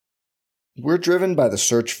We're driven by the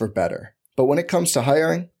search for better. But when it comes to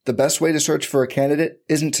hiring, the best way to search for a candidate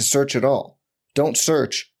isn't to search at all. Don't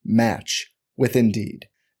search, match with Indeed.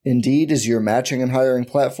 Indeed is your matching and hiring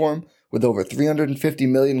platform with over 350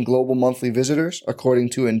 million global monthly visitors,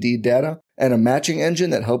 according to Indeed data, and a matching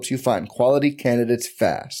engine that helps you find quality candidates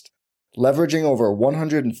fast. Leveraging over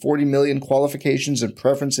 140 million qualifications and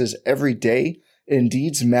preferences every day,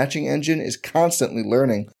 Indeed's matching engine is constantly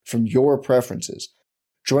learning from your preferences.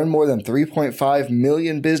 Join more than 3.5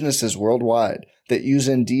 million businesses worldwide that use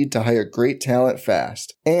Indeed to hire great talent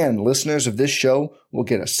fast. And listeners of this show will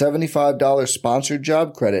get a $75 sponsored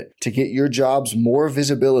job credit to get your jobs more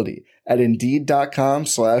visibility at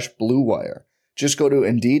Indeed.com/Blue Wire. Just go to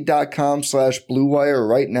Indeed.com/Blue Wire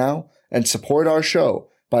right now and support our show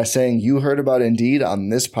by saying you heard about Indeed on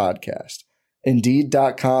this podcast.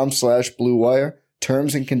 Indeed.com/Blue Wire.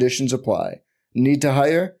 Terms and conditions apply. Need to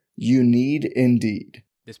hire? You need Indeed.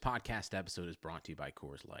 This podcast episode is brought to you by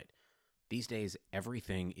Coors Light. These days,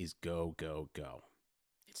 everything is go, go, go.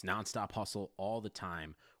 It's nonstop hustle all the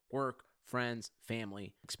time. Work, friends,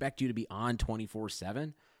 family, expect you to be on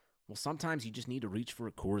 24/7. Well, sometimes you just need to reach for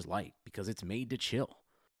a Coors Light because it's made to chill.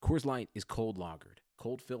 Coors Light is cold lagered,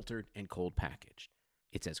 cold filtered, and cold packaged.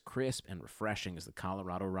 It's as crisp and refreshing as the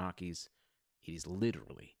Colorado Rockies. It is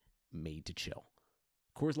literally made to chill.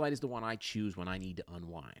 Coors Light is the one I choose when I need to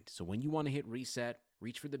unwind. So when you want to hit reset,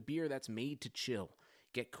 reach for the beer that's made to chill.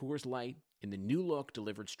 Get Coors Light in the new look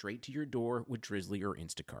delivered straight to your door with Drizzly or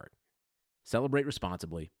Instacart. Celebrate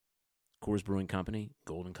responsibly. Coors Brewing Company,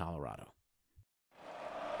 Golden, Colorado.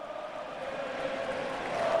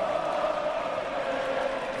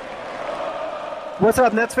 What's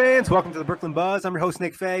up, Nets fans? Welcome to the Brooklyn Buzz. I'm your host,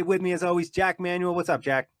 Nick Fay. With me, as always, Jack Manuel. What's up,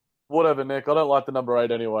 Jack? Whatever, Nick. I don't like the number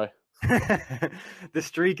 8 anyway. The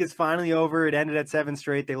streak is finally over. It ended at 7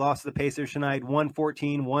 straight. They lost to the Pacers tonight,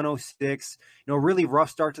 114-106. Really rough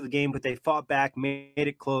start to the game, but they fought back, made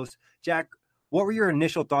it close. Jack, what were your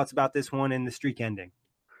initial thoughts about this one and the streak ending?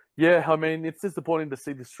 Yeah, I mean, it's disappointing to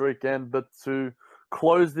see the streak end, but to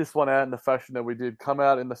close this one out in the fashion that we did, come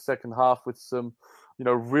out in the second half with some,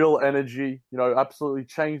 real energy, absolutely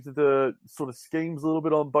changed the sort of schemes a little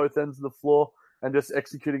bit on both ends of the floor and just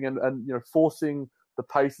executing and forcing the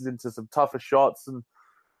Pacers into some tougher shots. And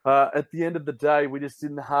at the end of the day, we just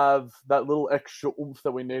didn't have that little extra oomph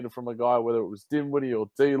that we needed from a guy, whether it was Dinwiddie or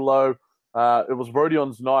D'Lo. It was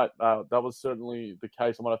Rodion's night. That was certainly the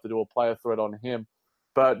case. I might have to do a player thread on him.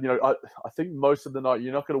 But, I think most of the night,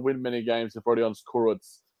 you're not going to win many games if Rodion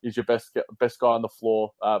Kurucs is your best guy on the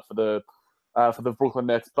floor for the Brooklyn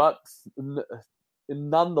Nets. But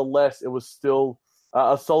nonetheless, it was still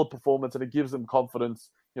a solid performance, and it gives them confidence,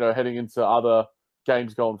 heading into other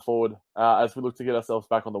games going forward as we look to get ourselves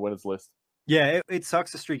back on the winners list. Yeah, it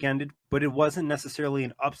sucks the streak ended, but it wasn't necessarily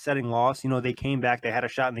an upsetting loss. They came back. They had a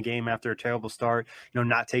shot in the game after a terrible start,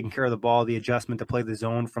 not taking care of the ball. The adjustment to play the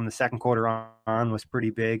zone from the second quarter on was pretty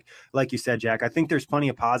big. Like you said, Jack, I think there's plenty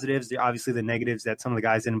of positives. Obviously, the negatives that some of the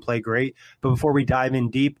guys didn't play great. But before we dive in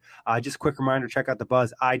deep, just a quick reminder, check out The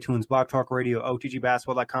Buzz, iTunes, Blog Talk Radio,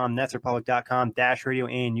 OTGBasketball.com, NetsRepublic.com, Dash Radio,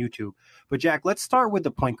 and YouTube. But, Jack, let's start with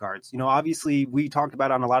the point guards. Obviously, we talked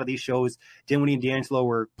about on a lot of these shows, Dinwiddie and D'Angelo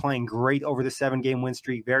were playing great over the 7-game win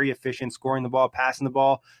streak, very efficient, scoring the ball, passing the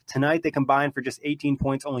ball. Tonight, they combined for just 18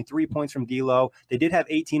 points, only 3 points from D'Lo. They did have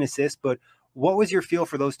 18 assists, but what was your feel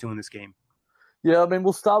for those two in this game? Yeah, I mean,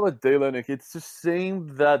 we'll start with D'Lo, Nick. It just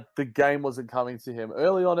seemed that the game wasn't coming to him.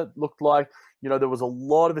 Early on, it looked like, there was a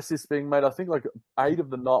lot of assists being made. I think like 8 of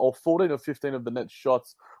the 9 or 14 or 15 of the net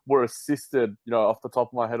shots were assisted, off the top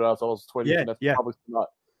of my head as I was tweeting Public tonight.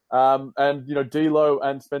 And, D'Lo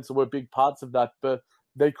and Spencer were big parts of that, but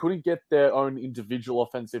they couldn't get their own individual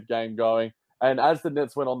offensive game going. And as the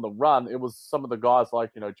Nets went on the run, it was some of the guys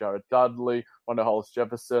like, Jared Dudley, Wendell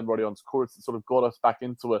Hollis-Jefferson, Rodion Kurucs that sort of got us back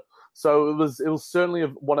into it. So it was certainly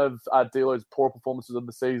one of D'Lo's poor performances of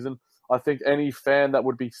the season. I think any fan that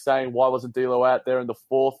would be saying, why wasn't D'Lo out there in the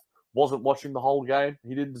fourth, wasn't watching the whole game.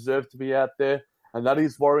 He didn't deserve to be out there. And that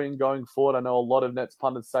is worrying going forward. I know a lot of Nets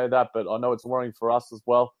pundits say that, but I know it's worrying for us as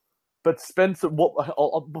well. But Spencer,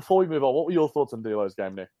 before we move on, what were your thoughts on D'Lo's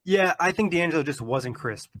game, Nick? Yeah, I think D'Angelo just wasn't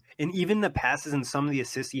crisp. And even the passes and some of the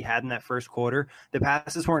assists he had in that first quarter, the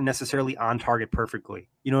passes weren't necessarily on target perfectly.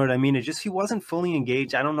 You know what I mean? He wasn't fully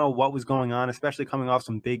engaged. I don't know what was going on, especially coming off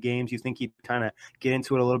some big games. You think he'd kind of get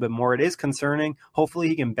into it a little bit more. It is concerning. Hopefully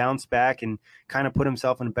he can bounce back and kind of put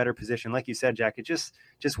himself in a better position. Like you said, Jack, it just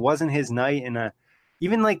wasn't his night. And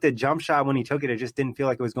even like the jump shot when he took it, it just didn't feel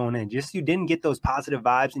like it was going in. You didn't get those positive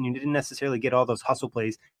vibes, and you didn't necessarily get all those hustle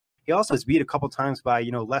plays. He also was beat a couple times by,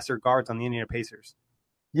 lesser guards on the Indiana Pacers.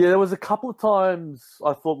 Yeah, there was a couple of times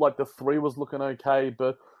I thought like the three was looking okay,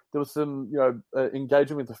 but there was some,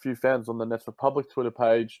 engagement with a few fans on the Nets Republic Twitter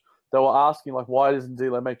page. They were asking like, why isn't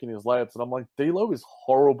D'Lo making his layups? And I'm like, D'Lo is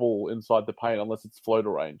horrible inside the paint unless it's floater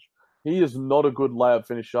range. He is not a good layup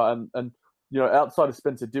finisher, and outside of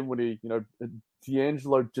Spencer Dinwiddie,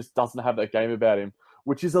 D'Angelo just doesn't have that game about him,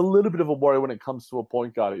 which is a little bit of a worry when it comes to a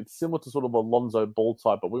point guard. It's similar to sort of a Lonzo Ball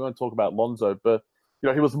type, but we won't talk about Lonzo, but.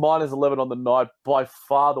 He was -11 on the night, by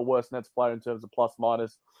far the worst Nets player in terms of plus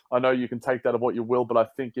minus. I know you can take that of what you will, but I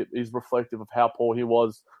think it is reflective of how poor he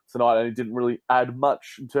was tonight, and he didn't really add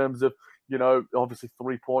much in terms of, obviously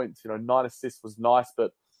 3 points, 9 assists was nice,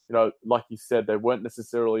 but, like you said, they weren't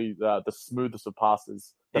necessarily the smoothest of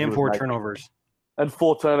passes. And 4 turnovers. And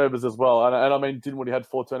 4 turnovers as well. And I mean, Dinwiddie had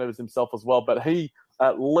 4 turnovers himself as well, but he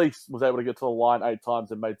at least was able to get to the line 8 times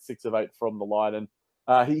and made 6 of 8 from the line. And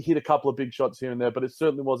he hit a couple of big shots here and there, but it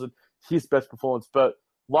certainly wasn't his best performance. But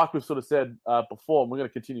like we've sort of said before, and we're going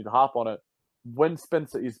to continue to harp on it, when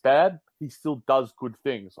Spencer is bad, he still does good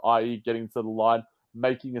things, i.e. getting to the line,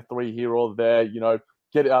 making a 3 here or there,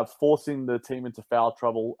 forcing the team into foul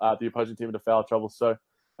trouble, the opposing team into foul trouble. So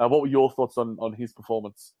what were your thoughts on his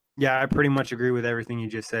performance? Yeah, I pretty much agree with everything you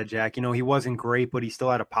just said, Jack. He wasn't great, but he still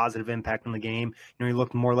had a positive impact on the game. He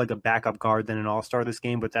looked more like a backup guard than an all-star this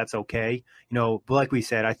game, but that's okay. But like we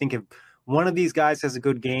said, I think if one of these guys has a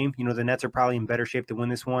good game, the Nets are probably in better shape to win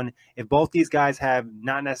this one. If both these guys have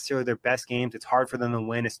not necessarily their best games, it's hard for them to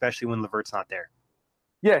win, especially when LeVert's not there.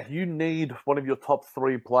 Yeah, you need one of your top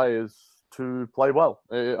 3 players to play well.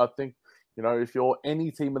 I think, if you're any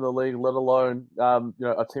team in the league, let alone,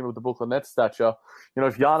 a team of the Brooklyn Nets stature,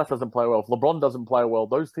 if Giannis doesn't play well, if LeBron doesn't play well,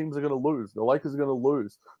 those teams are going to lose. The Lakers are going to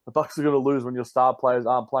lose. The Bucks are going to lose when your star players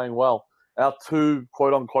aren't playing well. Our 2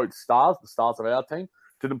 quote-unquote stars, the stars of our team,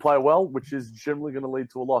 didn't play well, which is generally going to lead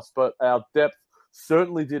to a loss. But our depth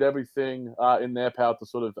certainly did everything in their power to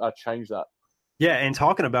sort of change that. Yeah, and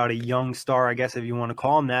talking about a young star, I guess if you want to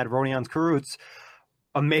call him that, Rodions Kurucs,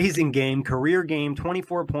 amazing game, career game,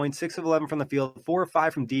 24 points, 6 of 11 from the field, 4 of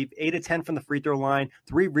 5 from deep, 8 of 10 from the free throw line,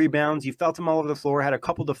 3 rebounds. You felt him all over the floor, had a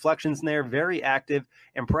couple deflections in there, very active,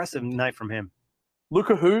 impressive night from him. Look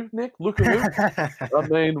at who, Nick? Look at who? I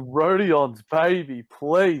mean, Rodions, baby,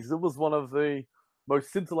 please. It was one of the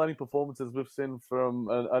most scintillating performances we've seen from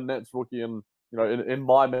a Nets rookie, and in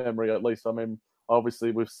my memory at least. I mean,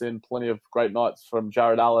 obviously we've seen plenty of great nights from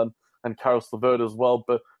Jared Allen and Caris LeVert as well,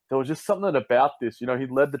 but there was just something about this. He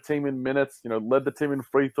led the team in minutes, led the team in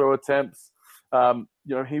free throw attempts.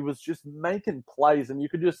 He was just making plays, and you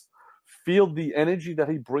could just feel the energy that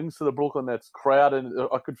he brings to the Brooklyn Nets crowd, and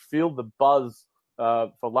I could feel the buzz,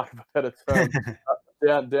 for lack of a better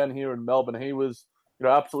term, down here in Melbourne. He was,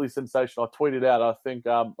 absolutely sensational. I tweeted out, I think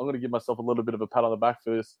I'm going to give myself a little bit of a pat on the back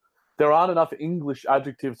for this. There aren't enough English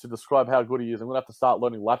adjectives to describe how good he is. I'm going to have to start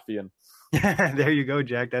learning Latvian. There you go,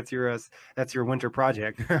 Jack. That's your winter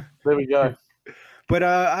project. There we go. But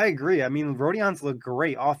I agree. I mean, Rodions looked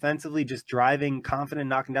great offensively, just driving, confident,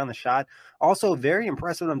 knocking down the shot. Also, very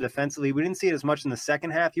impressive with him defensively. We didn't see it as much in the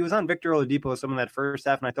second half. He was on Victor Oladipo some of that first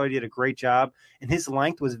half, and I thought he did a great job. And his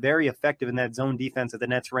length was very effective in that zone defense that the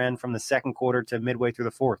Nets ran from the second quarter to midway through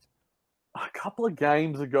the fourth. A couple of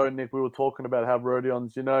games ago, Nick, we were talking about how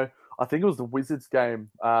Rodions, I think it was the Wizards game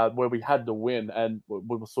where we had to win, and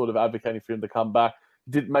we were sort of advocating for him to come back.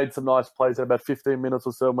 He made some nice plays at about 15 minutes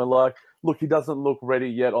or so, and we're like, look, he doesn't look ready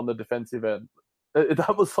yet on the defensive end.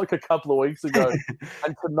 That was like a couple of weeks ago.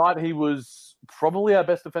 And tonight he was probably our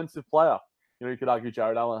best defensive player. You could argue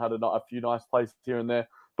Jared Allen had a few nice plays here and there.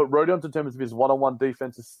 But Rodions, in terms of his one-on-one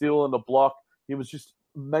defense, is still in the block. He was just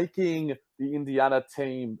making the Indiana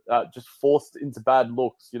team just forced into bad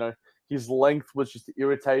looks. His length was just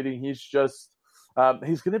irritating. He's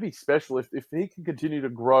going to be special if he can continue to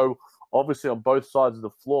grow, obviously on both sides of the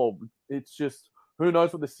floor. It's just, who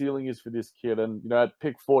knows what the ceiling is for this kid. And, at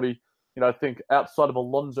pick 40, I think outside of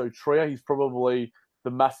Alonzo Trier, he's probably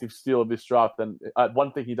the massive steal of this draft. And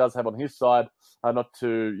one thing he does have on his side, not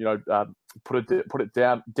to, put it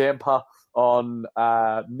down, damper on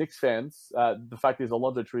Knicks fans, the fact is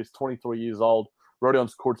Alonzo Trier is 23 years old.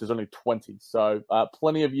 Rodions Kurucs is only 20. So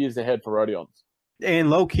plenty of years ahead for Rodions.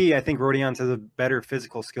 And low-key, I think Rodions has a better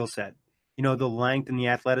physical skill set. The length and the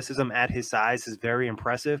athleticism at his size is very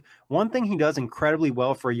impressive. One thing he does incredibly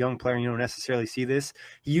well for a young player, and you don't necessarily see this,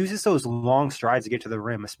 he uses those long strides to get to the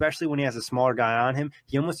rim, especially when he has a smaller guy on him.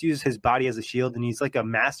 He almost uses his body as a shield, and he's like a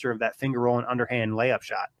master of that finger roll and underhand layup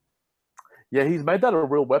shot. Yeah, he's made that a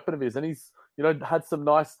real weapon of his, and he's had some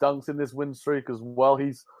nice dunks in this win streak as well.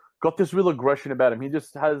 He's got this real aggression about him. He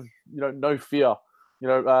just has no fear.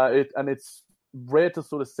 And it's rare to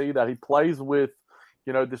sort of see that. He plays with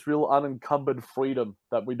this real unencumbered freedom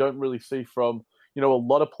that we don't really see from, a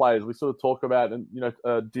lot of players. We sort of talk about, and,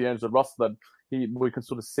 D'Angelo Russell, that we can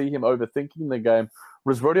sort of see him overthinking the game.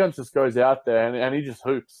 Whereas Rodion just goes out there and he just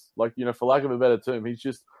hoops. Like, for lack of a better term, he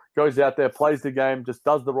just goes out there, plays the game, just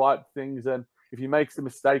does the right things. And if he makes the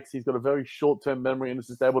mistakes, he's got a very short-term memory and is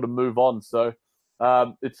just able to move on. So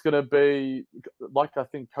it's going to be, like I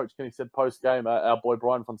think Coach Kenny said post-game, our boy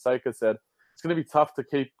Brian Fonseca said, it's going to be tough to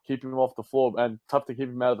keep him off the floor and tough to keep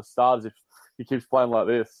him out of the starters if he keeps playing like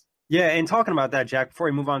this. Yeah, and talking about that, Jack, before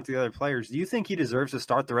we move on to the other players, do you think he deserves to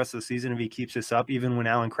start the rest of the season if he keeps this up, even when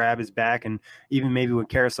Allen Crabbe is back and even maybe when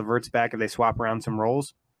Karis LeVert's back if they swap around some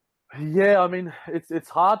roles? Yeah, I mean, it's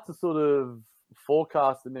hard to sort of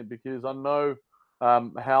forecast in it because I know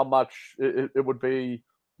how much it would be.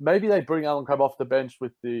 Maybe they bring Allen Crabbe off the bench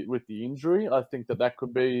with the injury. I think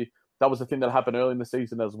that was the thing that happened early in the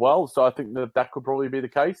season as well. So I think that could probably be the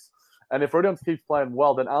case. And if Rodion keeps playing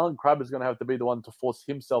well, then Allen Crabbe is going to have to be the one to force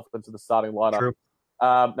himself into the starting lineup. True.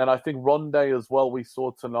 And I think Rondé as well, we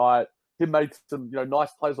saw tonight, he made some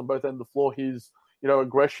nice plays on both ends of the floor. His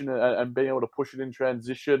aggression and being able to push it in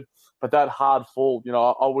transition. But that hard fall,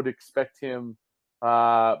 I would expect him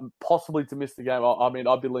possibly to miss the game. I mean,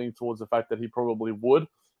 I'd be leaning towards the fact that he probably would.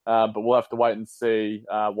 But we'll have to wait and see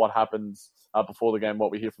what happens before the game,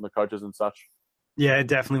 what we hear from the coaches and such. Yeah, it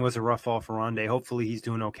definitely was a rough fall for Rondé. Hopefully he's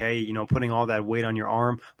doing okay, putting all that weight on your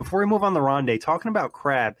arm. Before we move on to Rondé, talking about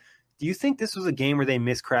Crabbe, do you think this was a game where they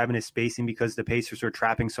missed Crabbe in his spacing because the Pacers were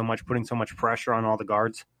trapping so much, putting so much pressure on all the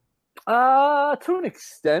guards? To an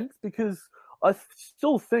extent, because I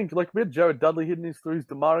still think, like, we had Jared Dudley hitting his threes,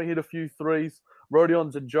 Damari hit a few threes,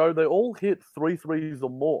 Rodions and Joe, they all hit 3 threes or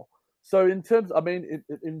more. So in terms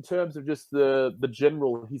of just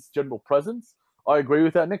his general presence, I agree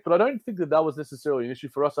with that, Nick, but I don't think that was necessarily an issue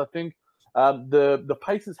for us. I think the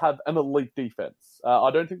Pacers have an elite defense. I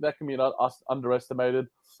don't think that can be underestimated.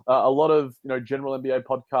 A lot of general NBA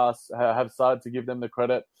podcasts have started to give them the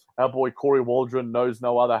credit. Our boy Corey Waldron knows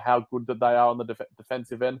no other how good that they are on the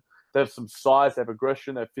defensive end. They have some size, they have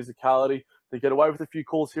aggression, they have physicality. They get away with a few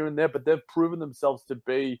calls here and there, but they've proven themselves to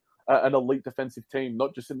be an elite defensive team,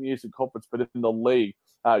 not just in the Eastern Conference, but in the league.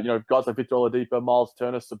 Guys like Victor Oladipo, Miles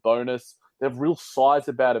Turner, Sabonis, they have real size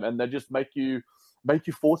about them, and they just make you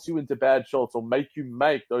force you into bad shots or make you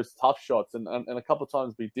make those tough shots. And a couple of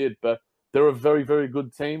times we did, but they're a very, very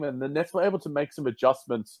good team. And the Nets were able to make some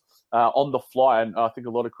adjustments on the fly. And I think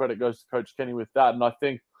a lot of credit goes to Coach Kenny with that. And I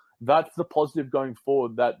think that's the positive going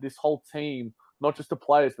forward, that this whole team, not just the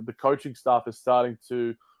players, but the coaching staff is starting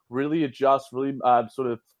to really adjust, really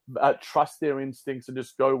trust their instincts and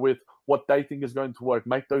just go with what they think is going to work.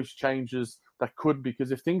 Make those changes that could,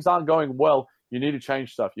 because if things aren't going well, you need to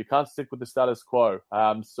change stuff. You can't stick with the status quo.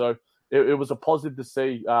 So it was a positive to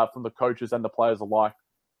see from the coaches and the players alike.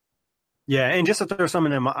 Yeah, and just to throw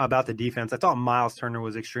something about the defense, I thought Miles Turner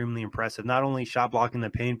was extremely impressive. Not only shot blocking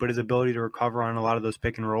the paint, but his ability to recover on a lot of those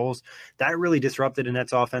pick and rolls. That really disrupted the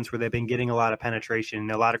Nets offense where they've been getting a lot of penetration.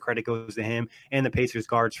 And a lot of credit goes to him and the Pacers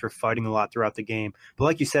guards for fighting a lot throughout the game. But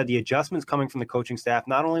like you said, the adjustments coming from the coaching staff,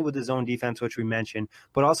 not only with the zone defense, which we mentioned,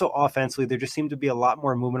 but also offensively, there just seemed to be a lot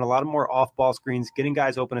more movement, a lot more off-ball screens, getting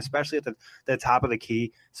guys open, especially at the top of the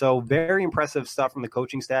key. So very impressive stuff from the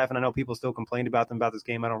coaching staff. And I know people still complained about them about this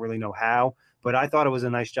game. I don't really know how. But I thought it was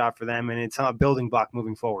a nice job for them, and it's a building block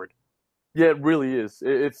moving forward. Yeah, it really is.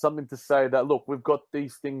 It's something to say that, look, we've got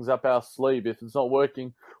these things up our sleeve. If it's not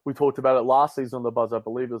working, we talked about it last season on the Buzz. I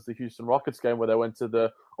believe it was the Houston Rockets game where they went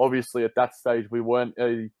to obviously at that stage, we weren't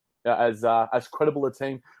as credible a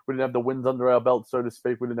team. We didn't have the wins under our belt, so to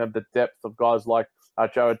speak. We didn't have the depth of guys like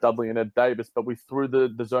Jared Dudley and Ed Davis, but we threw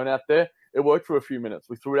the zone out there. It worked for a few minutes.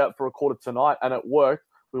 We threw it out for a quarter tonight, and it worked.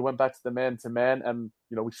 We went back to the man-to-man, and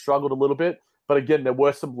we struggled a little bit. But again, there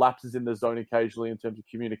were some lapses in the zone occasionally in terms of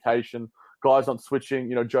communication. Guys on switching,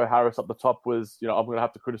 Joe Harris up the top was, I'm going to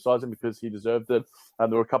have to criticize him because he deserved it. And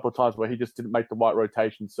there were a couple of times where he just didn't make the right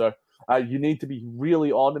rotation. So you need to be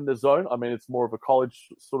really on in the zone. I mean, it's more of a college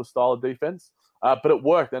sort of style of defense. But it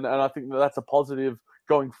worked. And I think that's a positive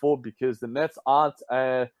going forward because the Nets aren't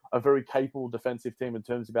a very capable defensive team in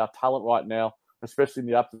terms of our talent right now, especially in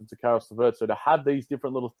the absence of Karis LeVert. So to have these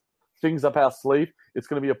different little things up our sleeve, it's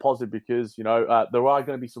going to be a positive because, there are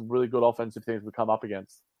going to be some really good offensive teams we come up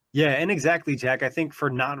against. Yeah, and exactly, Jack. I think for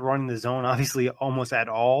not running the zone, obviously, almost at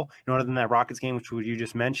all, other than that Rockets game, which you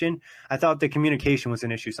just mentioned, I thought the communication was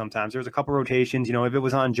an issue sometimes. There was a couple rotations, if it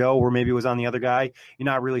was on Joe or maybe it was on the other guy, you're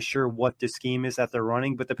not really sure what the scheme is that they're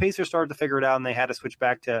running. But the Pacers started to figure it out, and they had to switch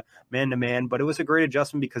back to man. But it was a great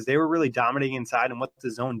adjustment because they were really dominating inside, and what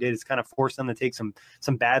the zone did is kind of force them to take some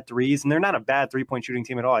bad threes. And they're not a bad 3-point shooting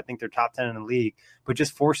team at all. I think they're top 10 in the league, but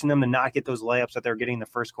just forcing them to not get those layups that they're getting in the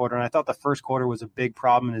first quarter. And I thought the first quarter was a big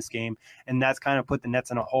problem in this game, and that's kind of put the Nets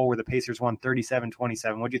in a hole where the Pacers won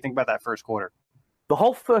 37-27. What do you think about that first quarter? The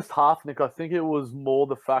whole first half, Nick, I think it was more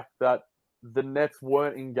the fact that the Nets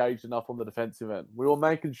weren't engaged enough on the defensive end. We were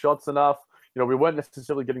making shots enough. We weren't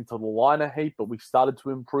necessarily getting to the line a heap, but we started to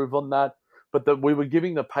improve on that. But we were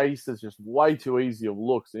giving the Pacers just way too easy of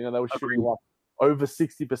looks. They were shooting like over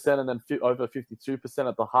 60% and then over 52%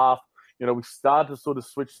 at the half. We started to sort of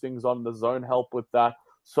switch things on. The zone help with that.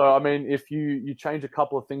 So, I mean, if you change a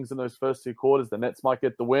couple of things in those first two quarters, the Nets might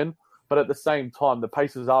get the win. But at the same time, the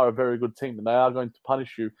Pacers are a very good team, and they are going to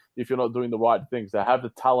punish you if you're not doing the right things. They have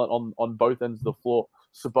the talent on both ends of the floor.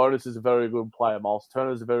 Sabonis is a very good player. Miles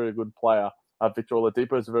Turner is a very good player. Victor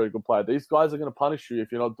Oladipo is a very good player. These guys are going to punish you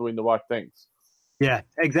if you're not doing the right things. Yeah,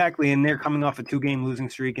 exactly. And they're coming off a 2-game losing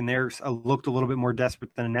streak, and they're looked a little bit more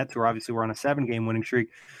desperate than the Nets, who obviously were on a 7-game winning streak.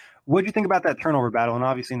 What do you think about that turnover battle? And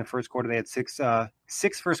obviously in the first quarter, they had six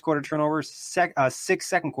first quarter turnovers, 6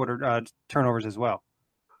 second quarter turnovers as well.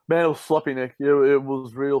 Man, it was sloppy, Nick. It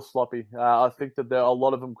was real sloppy. I think that a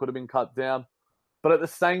lot of them could have been cut down. But at the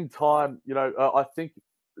same time, I think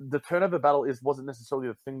the turnover battle wasn't necessarily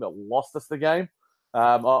the thing that lost us the game.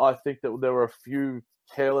 I think that there were a few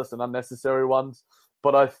careless and unnecessary ones.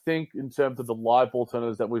 But I think in terms of the live ball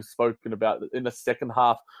turnovers that we've spoken about in the second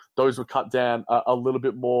half, those were cut down a little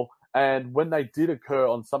bit more. And when they did occur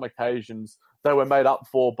on some occasions, they were made up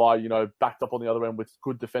for by, backed up on the other end with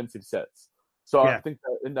good defensive sets. So yeah. I think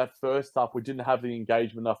that in that first half, we didn't have the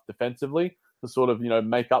engagement enough defensively to sort of,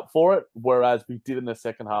 make up for it, whereas we did in the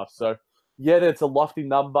second half. So, yeah, it's a lofty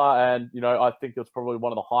number. And, I think it's probably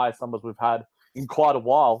one of the highest numbers we've had in quite a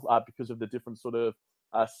while because of the different sort of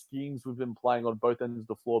schemes we've been playing on both ends of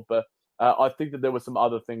the floor. But I think that there were some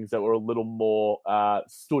other things that were a little more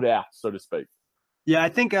stood out, so to speak. Yeah, I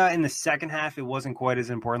think in the second half, it wasn't quite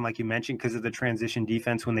as important, like you mentioned, because of the transition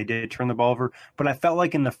defense when they did turn the ball over. But I felt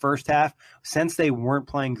like in the first half, since they weren't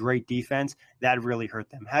playing great defense, that really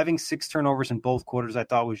hurt them. Having 6 turnovers in both quarters, I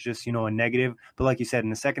thought was just, a negative. But like you said,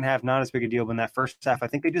 in the second half, not as big a deal. But in that first half, I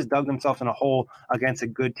think they just dug themselves in a hole against a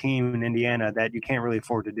good team in Indiana that you can't really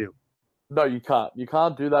afford to do. No, you can't. You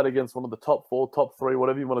can't do that against one of the top 4, top 3,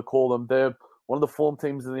 whatever you want to call them. They're one of the form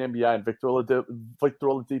teams in the NBA, and Victor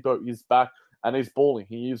Oladipo is back. And he's balling.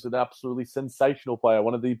 He is an absolutely sensational player,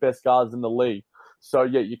 one of the best guards in the league. So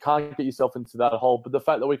yeah, you can't get yourself into that hole. But the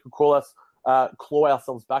fact that we could claw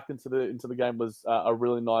ourselves back into the game was a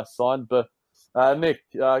really nice sign. But Nick,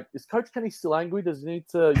 is Coach Kenny still angry? Does he need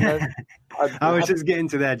to? I was just getting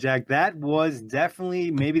to that, Jack. That was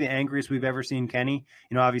definitely maybe the angriest we've ever seen Kenny.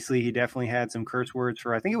 Obviously he definitely had some curse words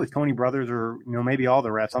for, I think it was Tony Brothers or maybe all the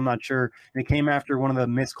refs. I'm not sure. And it came after one of the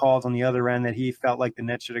missed calls on the other end that he felt like the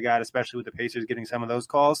Nets should have got, especially with the Pacers getting some of those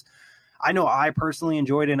calls. I know I personally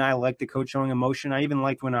enjoyed it, and I liked the coach showing emotion. I even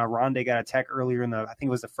liked when Rondae got a tech earlier I think it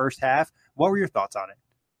was the first half. What were your thoughts on it?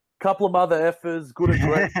 Couple of other efforts, good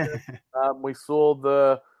aggression. We saw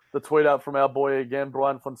the tweet out from our boy again,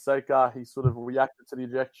 Brian Fonseca. He sort of reacted to the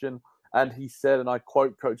ejection, and he said, and I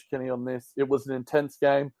quote Coach Kenny on this, "It was an intense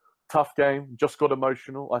game, tough game, just got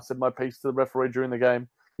emotional. I said my piece to the referee during the game.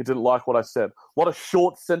 He didn't like what I said." A lot of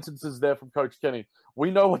short sentences there from Coach Kenny.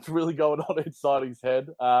 We know what's really going on inside his head.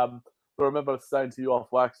 But remember saying to you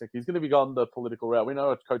off wax, he's going to be going the political route. We know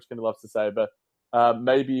what Coach Kenny loves to say, but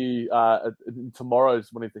maybe tomorrow's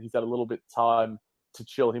when he's had a little bit time to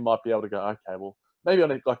chill, he might be able to go, okay, well, maybe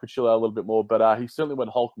I could chill out a little bit more. But he certainly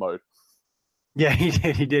went Hulk mode. Yeah, he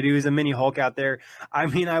did. He was a mini Hulk out there. I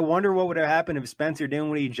mean, I wonder what would have happened if Spencer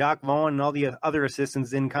Dinwiddie, Jacque Vaughn, and all the other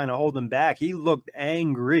assistants didn't kind of hold him back. He looked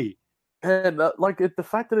angry. And the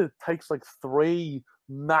fact that it takes 3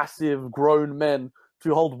 massive grown men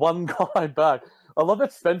to hold one guy back. I love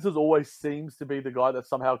that Spencer's always seems to be the guy that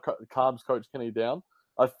somehow calms Coach Kenny down.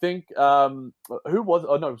 I think who was?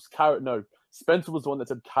 Oh no, it was Karras. No, Spencer was the one that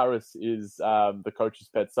said Karras is the coach's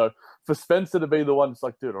pet. So for Spencer to be the one, it's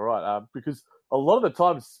like, dude, all right, because a lot of the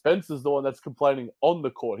time Spencer's the one that's complaining on the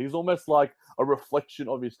court. He's almost like a reflection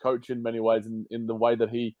of his coach in many ways, in the way that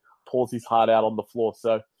he pours his heart out on the floor.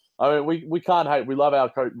 So I mean, we can't hate. We love our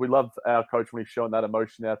coach. We love our coach when he's showing that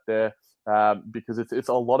emotion out there. Because it's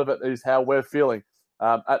a lot of it is how we're feeling.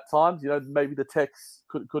 At times, maybe the text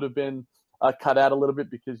could have been cut out a little bit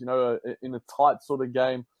because, in a tight sort of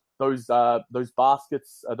game, those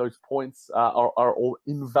baskets, those points are all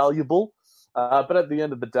invaluable. But at the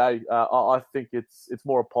end of the day, I think it's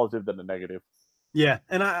more a positive than a negative. Yeah,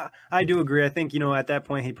 and I do agree. I think, at that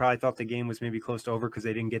point, he probably thought the game was maybe close to over because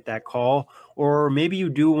they didn't get that call. Or maybe you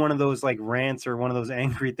do one of those like rants or one of those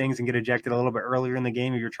angry things and get ejected a little bit earlier in the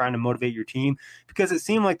game if you're trying to motivate your team, because it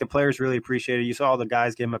seemed like the players really appreciated it. You saw all the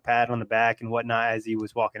guys give him a pat on the back and whatnot as he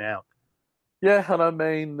was walking out. Yeah, and I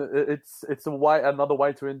mean, it's another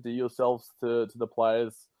way to endear yourselves to the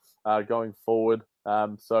players going forward.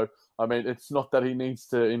 So, I mean, it's not that he needs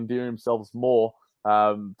to endear himself more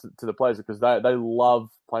to the players, because they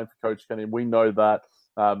love playing for Coach Kenny. We know that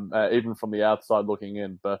even from the outside looking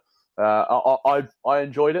in. But I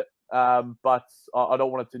enjoyed it, but I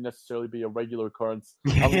don't want it to necessarily be a regular occurrence.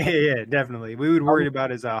 Yeah, definitely. We would worry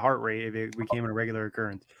about his heart rate if it became a regular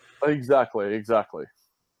occurrence. Exactly.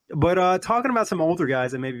 But talking about some older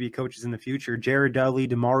guys that maybe be coaches in the future, Jared Dudley,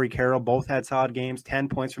 DeMarre Carroll, both had solid games. 10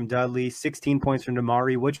 points from Dudley, 16 points from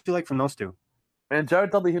DeMarre. What'd you like from those two? And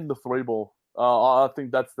Jared Dudley hitting the three ball. I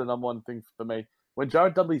think that's the number one thing for me. When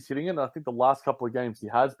Jared Dudley's hitting it, and I think the last couple of games he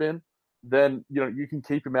has been, then you can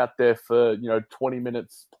keep him out there for 20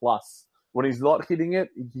 minutes plus. When he's not hitting it,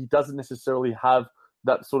 he doesn't necessarily have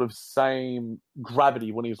that sort of same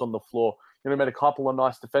gravity when he's on the floor. He made a couple of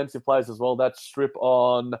nice defensive plays as well. That strip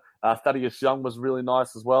on Thaddeus Young was really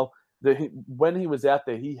nice as well. When he was out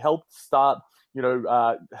there, he helped start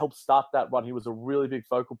that run. He was a really big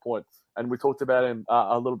focal point, and we talked about him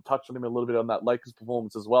touched on him a little bit on that Lakers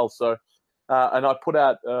performance as well. So, and I put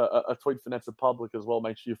out a tweet for Nets Republic as well.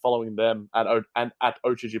 Make sure you're following them at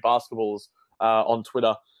OTG Basketballs on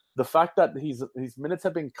Twitter. The fact that his minutes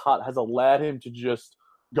have been cut has allowed him to just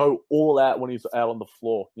go all out when he's out on the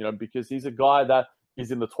floor, because he's a guy that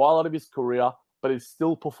is in the twilight of his career, but is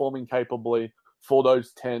still performing capably for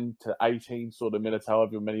those 10 to 18 sort of minutes,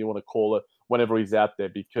 however many you want to call it, whenever he's out there,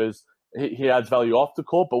 because he adds value off the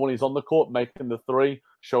court, but when he's on the court, making the three,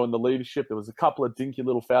 showing the leadership. There was a couple of dinky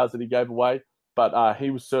little fouls that he gave away, but he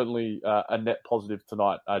was certainly a net positive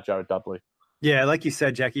tonight, Jared Dudley. Yeah, like you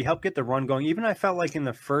said, Jack, he helped get the run going. Even I felt like in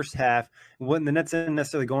the first half, when the Nets didn't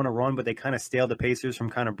necessarily go on a run, but they kind of staled the Pacers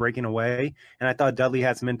from kind of breaking away. And I thought Dudley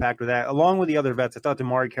had some impact with that. Along with the other vets, I thought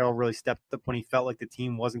DeMarre Carroll really stepped up when he felt like the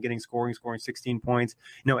team wasn't getting scoring 16 points.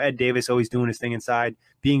 Ed Davis always doing his thing inside,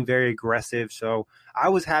 being very aggressive. So I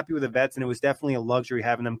was happy with the vets, and it was definitely a luxury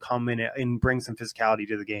having them come in and bring some physicality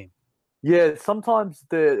to the game. Yeah, sometimes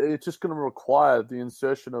it's just going to require the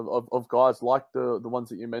insertion of guys like the ones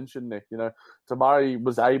that you mentioned, Nick. DeMarre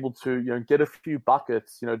was able to get a few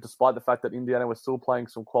buckets, despite the fact that Indiana was still playing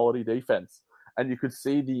some quality defense, and you could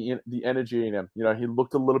see the energy in him. He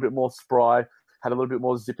looked a little bit more spry, had a little bit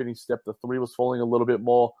more zip in his step. The three was falling a little bit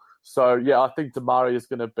more. So yeah, I think DeMarre is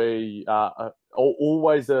going to be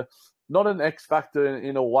always not an X factor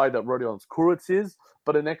in a way that Rodion Kurucs is,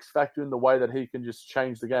 but an X factor in the way that he can just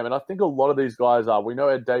change the game. And I think a lot of these guys are. We know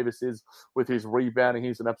Ed Davis is with his rebounding.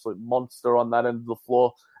 He's an absolute monster on that end of the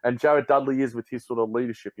floor. And Jared Dudley is with his sort of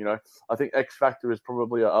leadership. I think X factor is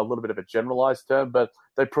probably a little bit of a generalized term, but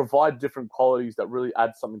they provide different qualities that really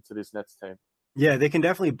add something to this Nets team. Yeah, they can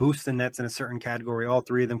definitely boost the Nets in a certain category. All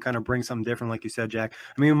three of them kind of bring something different, like you said, Jack.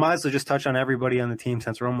 I mean, we might as well just touch on everybody on the team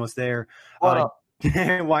since we're almost there.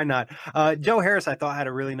 Why not? Joe Harris, I thought, had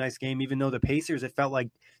a really nice game, even though the Pacers, it felt like,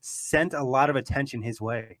 sent a lot of attention his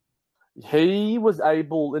way. He was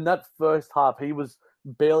able, in that first half, he was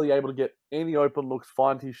barely able to get any open looks,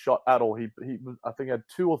 find his shot at all. He I think, had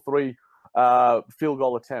 2 or 3 field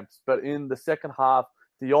goal attempts. But in the second half,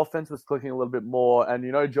 the offense was clicking a little bit more,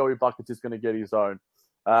 and Joey Buckets is going to get his own.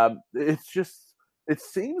 It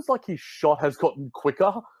seems like his shot has gotten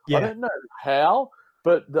quicker. Yeah. I don't know how,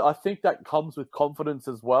 but I think that comes with confidence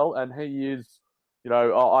as well. And he is,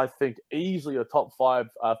 I think easily a top 5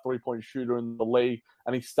 3-point shooter in the league.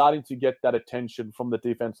 And he's starting to get that attention from the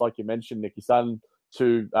defense, like you mentioned, Nick. He's starting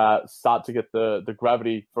to get the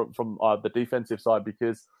gravity from the defensive side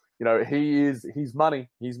because, he's money.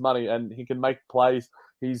 He's money, and he can make plays.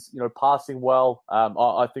 He's, passing well.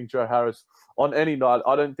 I think Joe Harris, on any night,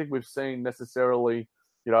 I don't think we've seen necessarily,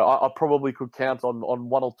 I probably could count on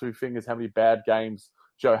 1 or 2 fingers how many bad games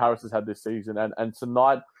Joe Harris has had this season. And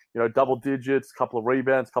tonight, double digits, couple of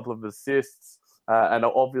rebounds, couple of assists, and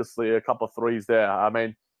obviously a couple of threes there. I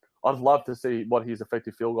mean, I'd love to see what his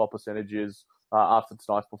effective field goal percentage is after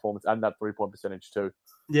tonight's performance, and that 3-point percentage too.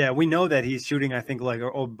 Yeah, we know that he's shooting, I think, like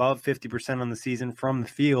above 50% on the season from the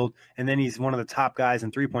field, and then he's one of the top guys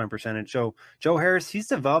in 3-point percentage. So Joe Harris, he's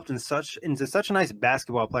developed into such a nice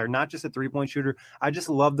basketball player, not just a 3-point shooter. I just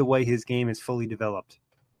love the way his game is fully developed.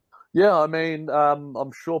 Yeah, I mean,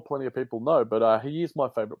 I'm sure plenty of people know, but he is my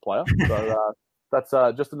favorite player. So that's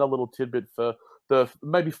just another little tidbit for the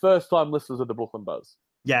maybe first-time listeners of the Brooklyn Buzz.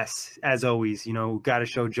 Yes, as always, got to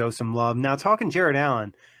show Joe some love. Now, talking Jared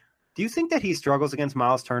Allen, do you think that he struggles against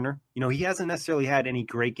Miles Turner? He hasn't necessarily had any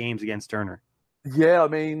great games against Turner. Yeah, I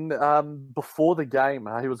mean, before the game,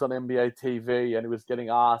 he was on NBA TV and he was getting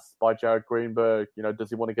asked by Jared Greenberg, does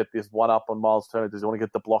he want to get this one up on Miles Turner? Does he want to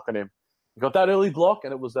get the block on him? He got that early block,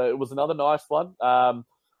 and it was another nice one.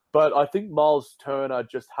 But I think Miles Turner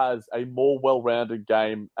just has a more well-rounded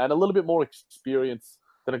game and a little bit more experience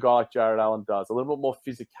than a guy like Jared Allen does. A little bit more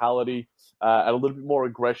physicality and a little bit more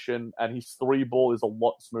aggression, and his three ball is a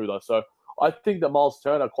lot smoother. So I think that Miles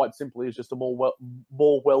Turner, quite simply, is just a more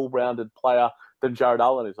well-rounded player than Jared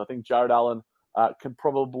Allen is. I think Jared Allen can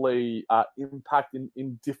probably impact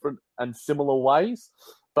in different and similar ways.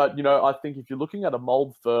 But, I think if you're looking at a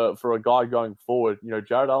mold for a guy going forward,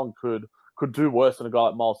 Jared Allen could do worse than a guy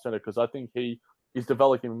like Miles Turner, because I think he is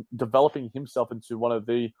developing himself into one of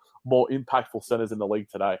the more impactful centers in the league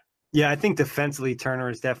today. Yeah, I think defensively Turner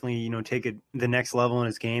is definitely, taken the next level in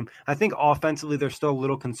his game. I think offensively they're still a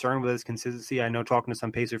little concerned with his consistency. I know talking to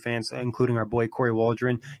some Pacer fans, including our boy Corey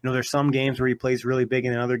Waldron, there's some games where he plays really big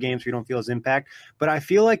and in other games where you don't feel his impact. But I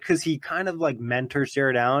feel like because he kind of like mentors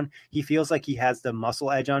Jared Allen, he feels like he has the muscle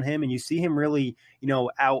edge on him, and you see him really,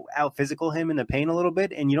 out physical him in the paint a little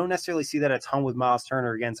bit, and you don't necessarily see that a ton with Miles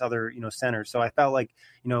Turner against other, centers. So I felt like,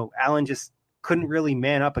 Allen just couldn't really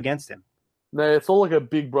man up against him. No, it's all like a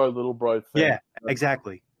big bro, little bro thing. Yeah,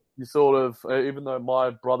 exactly. You sort of, even though my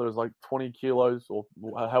brother is like 20 kilos or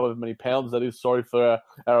however many pounds that is, sorry for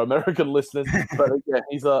our American listeners, but yeah,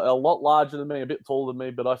 he's a lot larger than me, a bit taller than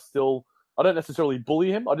me, but I don't necessarily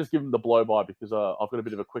bully him. I just give him the blow by because I've got a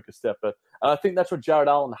bit of a quicker step. And I think that's what Jared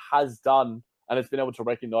Allen has done, and it's been able to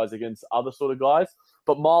recognize against other sort of guys.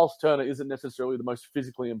 But Miles Turner isn't necessarily the most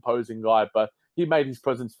physically imposing guy, but he made his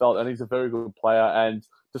presence felt, and he's a very good player. And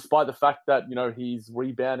despite the fact that, he's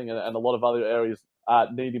rebounding and a lot of other areas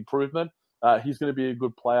need improvement, he's going to be a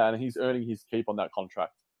good player, and he's earning his keep on that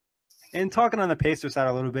contract. And talking on the Pacers side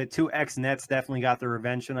a little bit, 2 ex-Nets definitely got their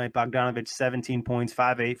revenge tonight. Bogdanovich, 17 points,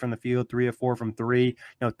 5-8 from the field, 3 of 4 from 3.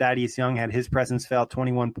 Thaddeus Young had his presence felt,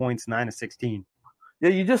 21 points, 9 of 16. Yeah,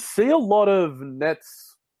 you just see a lot of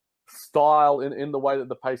Nets style in the way that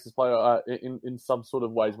the Pacers play in some sort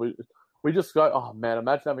of ways. We just go, oh man,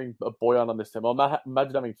 imagine having a Bojan on this team. Or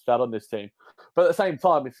imagine having Thad on this team. But at the same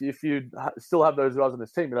time, if you still have those guys on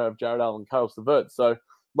this team, you don't have Jared Allen and Caris LeVert. So,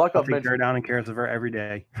 like I've mentioned, Jared Allen and Caris LeVert every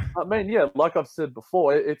day. I mean, yeah, like I've said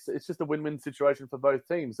before, it's just a win-win situation for both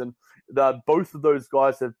teams, and both of those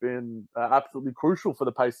guys have been absolutely crucial for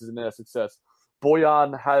the Pacers in their success.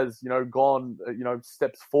 Bojan has, gone,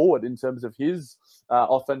 steps forward in terms of his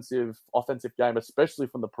offensive game, especially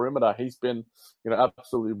from the perimeter. He's been,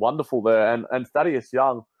 absolutely wonderful there. And Thaddeus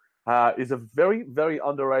Young is a very, very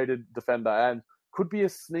underrated defender and could be a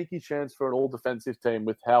sneaky chance for an all-defensive team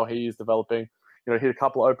with how he is developing. Hit a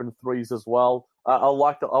couple of open threes as well. I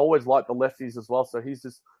always like the lefties as well. So he's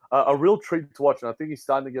just a real treat to watch, and I think he's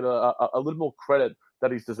starting to get a little more credit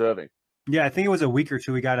that he's deserving. Yeah, I think it was a week or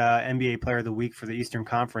two we got an NBA Player of the Week for the Eastern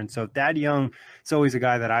Conference. So Thad Young is always a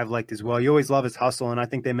guy that I've liked as well. You always love his hustle, and I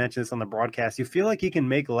think they mentioned this on the broadcast. You feel like he can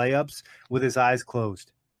make layups with his eyes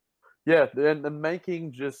closed. Yeah, and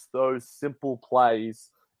making just those simple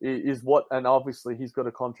plays is what, and obviously he's got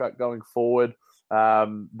a contract going forward.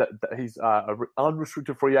 That he's an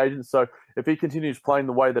unrestricted free agent. So if he continues playing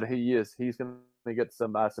the way that he is, he's going to get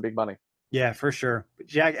some big money. Yeah, for sure.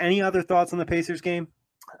 Jack, any other thoughts on the Pacers game?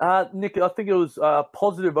 Nick, I think it was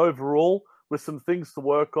positive overall with some things to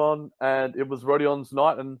work on, and it was Rodion's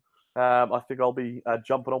night, and I think I'll be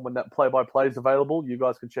jumping on when that play-by-play is available. You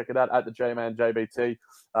guys can check it out at the J-Man JBT.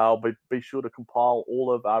 I'll be sure to compile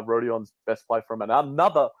all of Rodion's best play from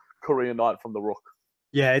another Korean night from the Rook.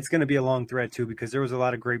 Yeah, it's going to be a long thread, too, because there was a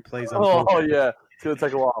lot of great plays. Oh, yeah. It's going to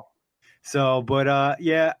take a while. So, but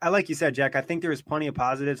yeah, I like you said, Jack, I think there was plenty of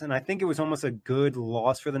positives, and I think it was almost a good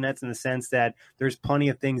loss for the Nets in the sense that there's plenty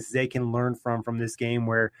of things they can learn from this game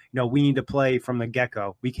where, we need to play from the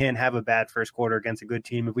get-go. We can't have a bad first quarter against a good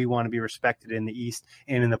team if we want to be respected in the East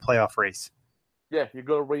and in the playoff race. Yeah, you've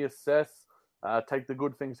got to reassess, take the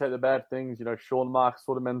good things, take the bad things, Sean Marks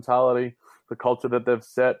sort of mentality, the culture that they've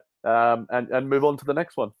set, and move on to the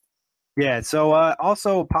next one. Yeah, so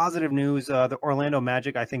also positive news, the Orlando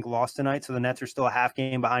Magic, I think, lost tonight, so the Nets are still a half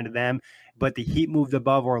game behind them, but the Heat moved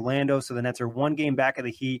above Orlando, so the Nets are 1 game back of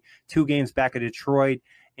the Heat, 2 games back of Detroit,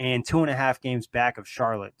 and 2.5 games back of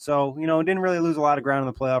Charlotte. So, didn't really lose a lot of ground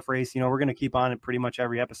in the playoff race. We're going to keep on it pretty much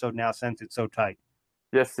every episode now since it's so tight.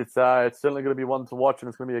 Yes, it's certainly going to be one to watch, and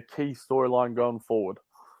it's going to be a key storyline going forward.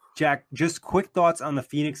 Jack, just quick thoughts on the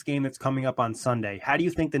Phoenix game that's coming up on Sunday. How do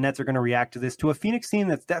you think the Nets are going to react to this, to a Phoenix team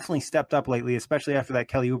that's definitely stepped up lately, especially after that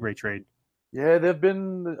Kelly Oubre trade? Yeah, they've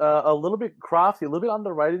been a little bit crafty, a little bit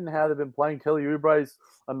underrated in how they've been playing. Kelly Oubre's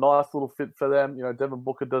a nice little fit for them. You know, Devin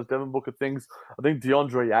Booker does Devin Booker things. I think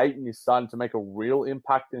DeAndre Ayton is starting to make a real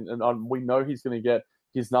impact, and we know he's going to get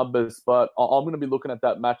his numbers. But I'm going to be looking at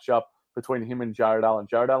that matchup between him and Jared Allen.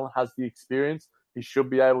 Jared Allen has the experience. He should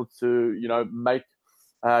be able to, make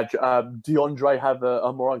DeAndre have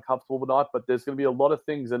a more uncomfortable night. But there's going to be a lot of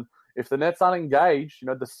things, and if the Nets aren't engaged,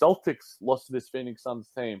 the Celtics lost to this Phoenix Suns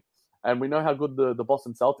team. And we know how good the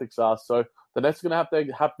Boston Celtics are. So the Nets are going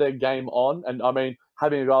to have their game on. And, I mean,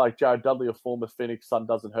 having a guy like Jared Dudley, a former Phoenix Sun,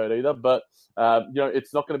 doesn't hurt either. But,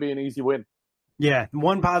 it's not going to be an easy win. Yeah,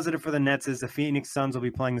 one positive for the Nets is the Phoenix Suns will be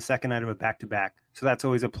playing the second night of a back-to-back. So that's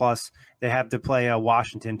always a plus. They have to play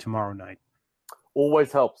Washington tomorrow night.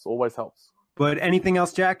 Always helps. Always helps. But anything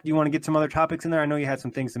else, Jack? Do you want to get some other topics in there? I know you had some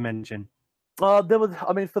things to mention. For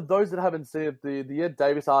those that haven't seen it, the Ed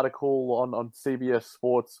Davis article on CBS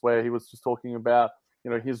Sports, where he was just talking about,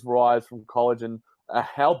 his rise from college and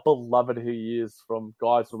how beloved he is from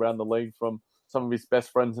guys around the league, from some of his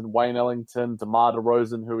best friends in Wayne Ellington, DeMar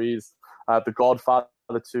DeRozan, who is the godfather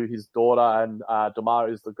to his daughter, and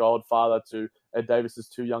DeMar is the godfather to Ed Davis's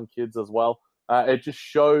two young kids as well. It just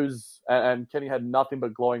shows, and Kenny had nothing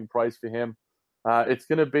but glowing praise for him. It's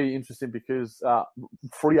going to be interesting because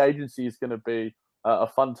free agency is going to be a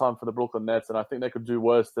fun time for the Brooklyn Nets, and I think they could do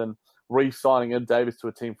worse than re-signing Ed Davis to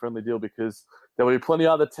a team-friendly deal, because there will be plenty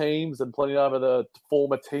of other teams and plenty of other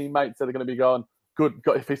former teammates that are going to be going, good,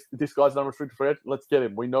 if this guy's an unrestricted free agent, let's get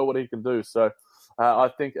him. We know what he can do. So I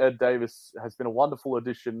think Ed Davis has been a wonderful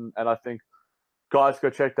addition, and I think guys go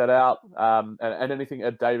check that out. And anything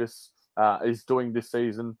Ed Davis is doing this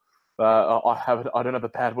season, I don't have a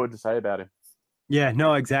bad word to say about him. Yeah,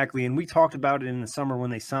 no, exactly. And we talked about it in the summer when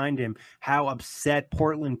they signed him, how upset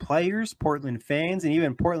Portland players, Portland fans, and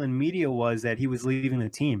even Portland media was that he was leaving the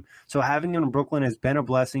team. So having him in Brooklyn has been a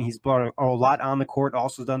blessing. He's brought a lot on the court,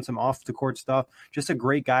 also done some off-the-court stuff. Just a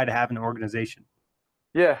great guy to have in the organization.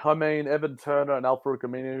 Yeah, I mean, Evan Turner and Al-Farouq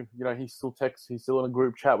Aminu, he still texts, he's still in a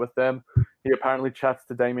group chat with them. He apparently chats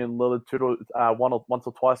to Damian Lillard once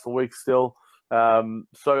or twice a week still.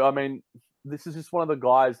 So, I mean, this is just one of the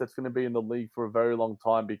guys that's going to be in the league for a very long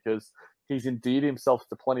time, because he's endeared himself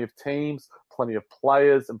to plenty of teams, plenty of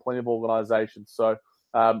players, and plenty of organizations. So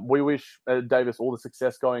we wish Davis all the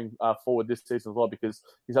success going forward this season as well, because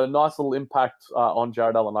he's had a nice little impact on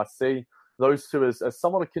Jared Allen. I see those two as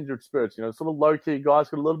somewhat of kindred spirits, sort of low-key guys,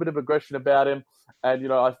 got a little bit of aggression about him.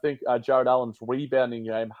 And, I think Jared Allen's rebounding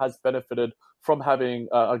game has benefited from having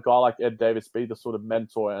a guy like Ed Davis be the sort of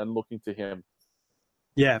mentor and looking to him.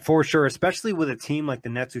 Yeah, for sure, especially with a team like the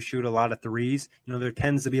Nets who shoot a lot of threes. There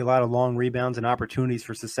tends to be a lot of long rebounds and opportunities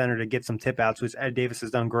for the center to get some tip-outs, which Ed Davis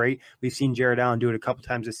has done great. We've seen Jared Allen do it a couple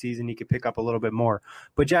times this season. He could pick up a little bit more.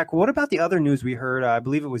 But, Jack, what about the other news we heard, I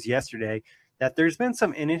believe it was yesterday, that there's been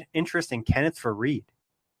some interest in Kenneth Faried?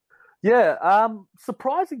 Yeah,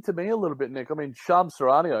 surprising to me a little bit, Nick. I mean, Shams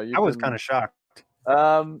Charania. I was kind of shocked.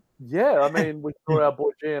 Yeah, I mean, we saw our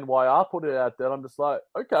boy GNYR put it out there. I'm just like,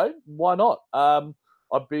 okay, why not?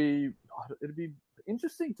 It'd be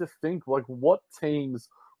interesting to think like what teams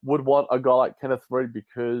would want a guy like Kenneth Faried,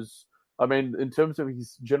 because I mean, in terms of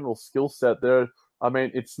his general skill set,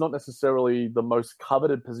 it's not necessarily the most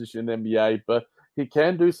coveted position in the NBA, but he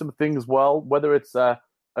can do some things well. Whether it's a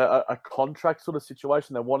contract sort of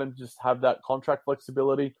situation, they want him to just have that contract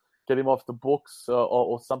flexibility, get him off the books,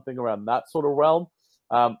 or something around that sort of realm.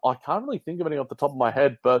 I can't really think of anything off the top of my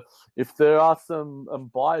head, but if there are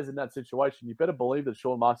some buyers in that situation, you better believe that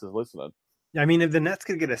Sean Marks is listening. I mean, if the Nets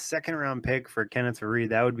could get a second-round pick for Kenneth Faried,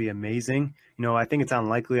 that would be amazing. I think it's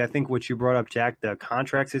unlikely. I think what you brought up, Jack, the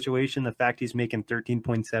contract situation, the fact he's making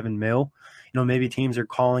 $13.7 million, maybe teams are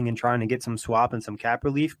calling and trying to get some swap and some cap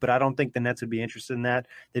relief, but I don't think the Nets would be interested in that.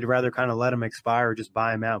 They'd rather kind of let him expire or just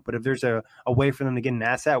buy him out. But if there's a way for them to get an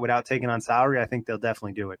asset without taking on salary, I think they'll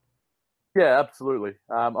definitely do it. Yeah, absolutely.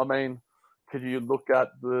 I mean, could you look at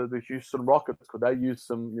the Houston Rockets? Could they use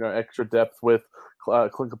some extra depth with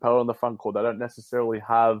Clint Capella in the front court? They don't necessarily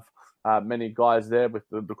have many guys there with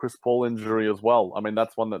the Chris Paul injury as well. I mean,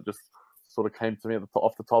 that's one that just sort of came to me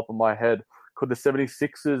off the top of my head. Could the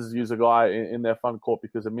 76ers use a guy in their front court?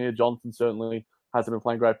 Because Amir Johnson certainly hasn't been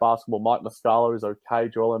playing great basketball. Mike Muscala is okay.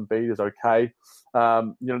 Joel Embiid is okay.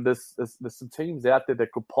 There's some teams out there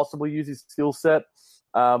that could possibly use his skill set.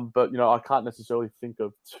 But, I can't necessarily think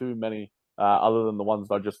of too many other than the ones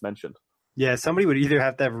that I just mentioned. Yeah, somebody would either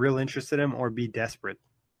have to have real interest in him or be desperate.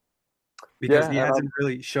 because he hasn't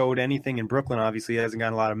really showed anything in Brooklyn. Obviously, he hasn't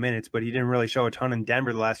gotten a lot of minutes, but he didn't really show a ton in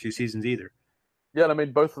Denver the last few seasons either. Yeah, I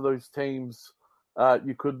mean, both of those teams,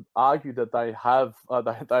 you could argue that they have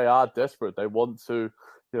they are desperate. They want to,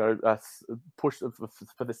 push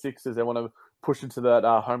for the Sixers. They want to push into that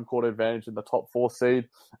home court advantage in the top 4 seed,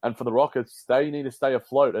 and for the Rockets, they need to stay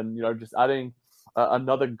afloat. And just adding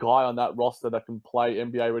another guy on that roster that can play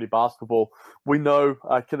NBA-ready basketball. We know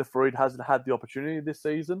Kenneth Faried hasn't had the opportunity this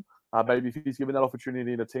season. Maybe if he's given that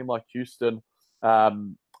opportunity in a team like Houston,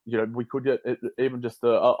 we could get even just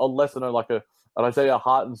a lesser known, like an Isaiah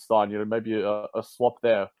Hartenstein, maybe a swap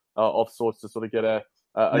there of sorts to sort of get a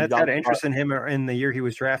that's had interest in him in the year he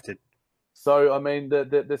was drafted. So, I mean,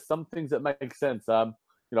 there's some things that make sense. I'm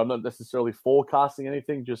not necessarily forecasting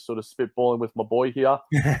anything, just sort of spitballing with my boy here.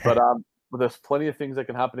 But there's plenty of things that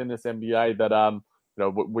can happen in this NBA that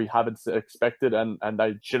we haven't expected, and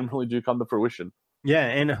they generally do come to fruition. Yeah,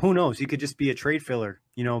 and who knows? He could just be a trade filler,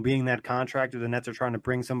 being that contractor. The Nets are trying to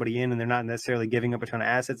bring somebody in, and they're not necessarily giving up a ton of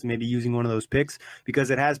assets, maybe using one of those picks, because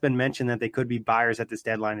it has been mentioned that they could be buyers at this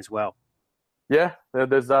deadline as well. Yeah,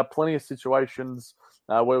 there's plenty of situations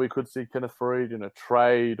where we could see Kenneth Faried in a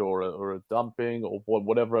trade or a dumping or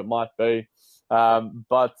whatever it might be.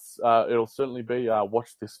 But it'll certainly be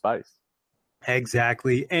watch this space.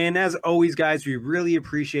 Exactly. And as always, guys, we really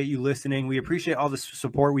appreciate you listening. We appreciate all the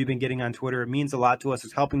support we've been getting on Twitter. It means a lot to us.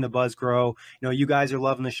 It's helping the buzz grow. You guys are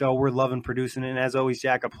loving the show. We're loving producing it. And as always,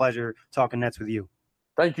 Jack, a pleasure talking Nets with you.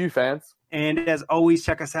 Thank you, fans. And as always,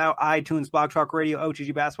 check us out, iTunes, Blog Talk Radio,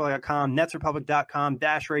 OTGBasketball.com, NetsRepublic.com,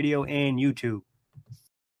 Dash Radio, and YouTube.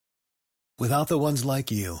 Without the ones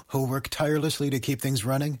like you, who work tirelessly to keep things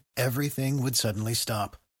running, everything would suddenly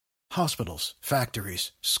stop. Hospitals,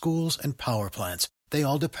 factories, schools, and power plants, they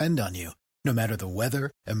all depend on you. No matter the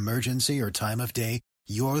weather, emergency, or time of day,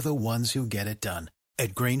 you're the ones who get it done.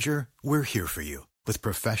 At Grainger, we're here for you with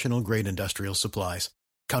professional-grade industrial supplies.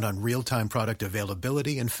 Count on real-time product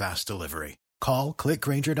availability and fast delivery. Call, click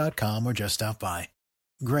Grainger.com, or just stop by.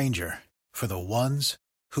 Grainger, for the ones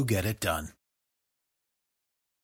who get it done.